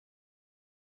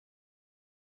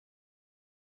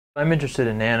I'm interested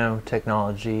in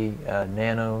nanotechnology.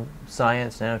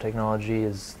 Nanoscience, nanotechnology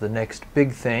is the next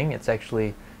big thing. It's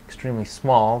actually extremely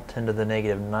small, 10 to the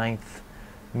negative ninth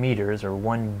meters, or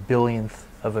 1/1000th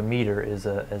of a meter is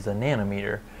a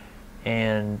nanometer.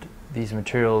 And these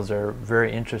materials are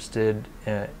very interested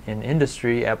in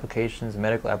industry applications,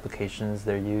 medical applications.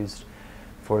 They're used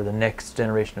for the next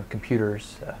generation of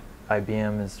computers.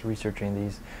 IBM is researching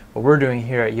these. What we're doing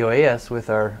here at UAS with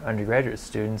our undergraduate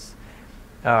students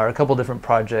are a couple different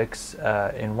projects.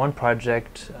 In one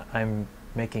project, I'm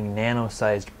making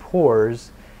nano-sized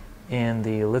pores in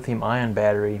the lithium-ion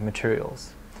battery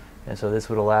materials. And so this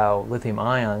would allow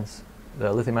lithium-ion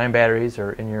batteries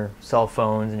are in your cell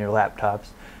phones and your laptops.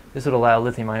 This would allow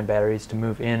lithium-ion batteries to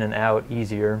move in and out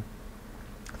easier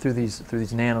through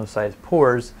these nano-sized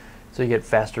pores, so you get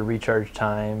faster recharge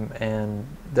time, and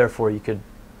therefore you could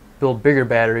build bigger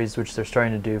batteries, which they're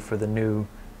starting to do for the new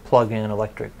plug-in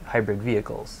electric hybrid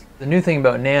vehicles. The new thing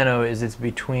about nano is it's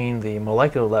between the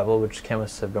molecular level, which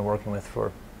chemists have been working with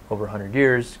for over 100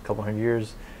 years, a couple hundred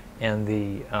years, and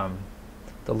the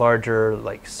larger,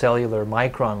 like, cellular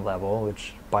micron level,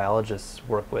 which biologists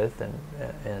work with,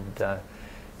 and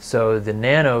so the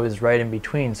nano is right in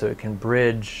between, so it can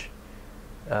bridge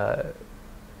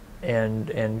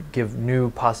and give new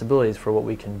possibilities for what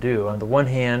we can do. On the one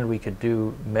hand, we could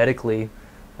do medically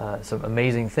some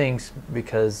amazing things,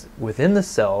 because within the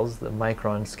cells, the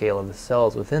micron scale of the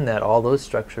cells, within that, all those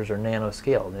structures are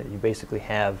nanoscale. You basically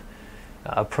have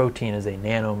a protein as a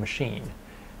nano machine.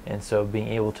 And so being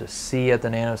able to see at the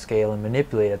nanoscale and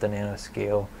manipulate at the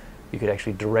nanoscale, you could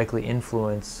actually directly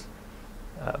influence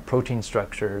protein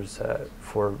structures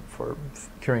for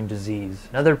curing disease.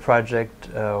 Another project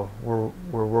we're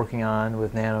working on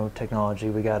with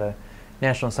nanotechnology, we got a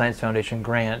National Science Foundation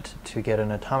grant to get an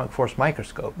atomic force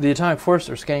microscope. The atomic force,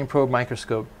 or scanning probe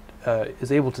microscope,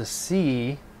 is able to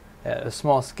see at a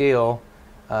small scale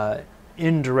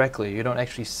indirectly. You don't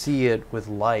actually see it with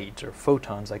light or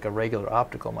photons like a regular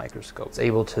optical microscope. It's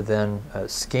able to then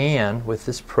scan with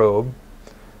this probe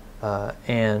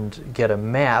and get a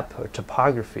map or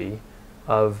topography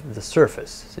of the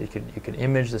surface. So you could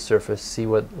image the surface, see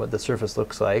what the surface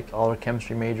looks like. All our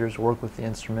chemistry majors work with the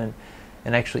instrument,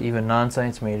 and actually even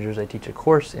non-science majors. I teach a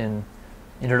course in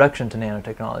Introduction to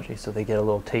Nanotechnology, so they get a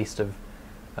little taste of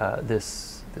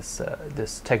this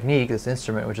technique, this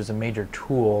instrument, which is a major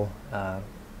tool,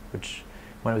 which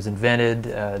when it was invented,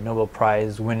 Nobel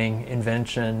Prize winning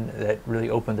invention that really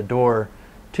opened the door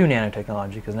to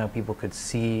nanotechnology, because now people could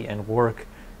see and work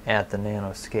at the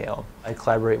nanoscale. I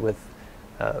collaborate with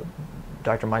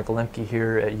Dr. Michael Lemke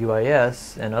here at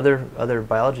UIS and other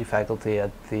biology faculty at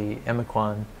the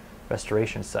Emiquon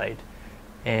restoration site,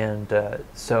 and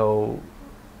so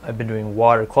I've been doing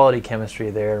water quality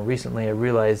chemistry there, and recently I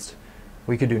realized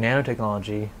we could do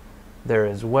nanotechnology there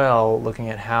as well, looking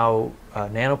at how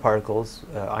nanoparticles,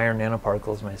 iron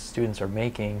nanoparticles my students are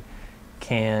making,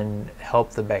 can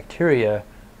help the bacteria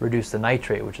reduce the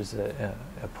nitrate, which is a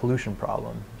pollution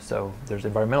problem. So there's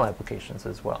environmental applications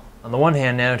as well. On the one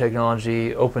hand,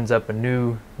 nanotechnology opens up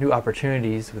new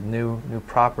opportunities with new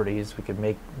properties. We could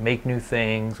make new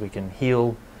things, we can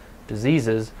heal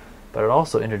diseases, but it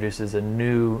also introduces a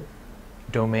new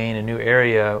domain, a new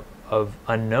area of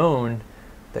unknown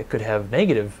that could have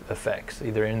negative effects,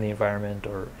 either in the environment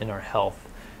or in our health.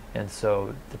 And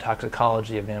so the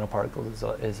toxicology of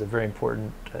nanoparticles is a very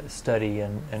important study,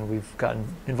 and we've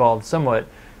gotten involved somewhat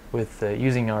with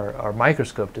using our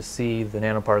microscope to see the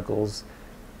nanoparticles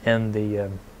and the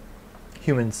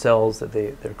human cells that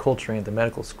they're culturing at the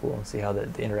medical school, and see how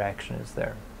the interaction is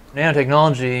there.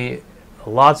 Nanotechnology,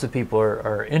 lots of people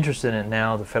are interested in it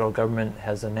now. The federal government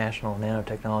has a national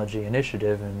nanotechnology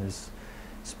initiative and is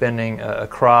spending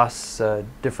across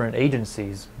different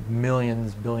agencies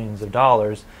millions, billions of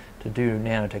dollars to do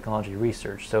nanotechnology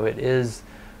research. So it is,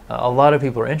 a lot of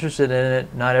people are interested in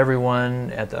it. Not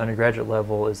everyone at the undergraduate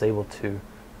level is able to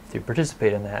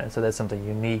participate in that, and so that's something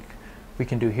unique we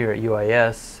can do here at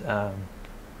UIS,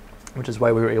 which is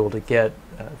why we were able to get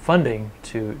funding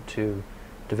to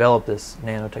develop this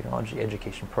nanotechnology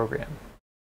education program.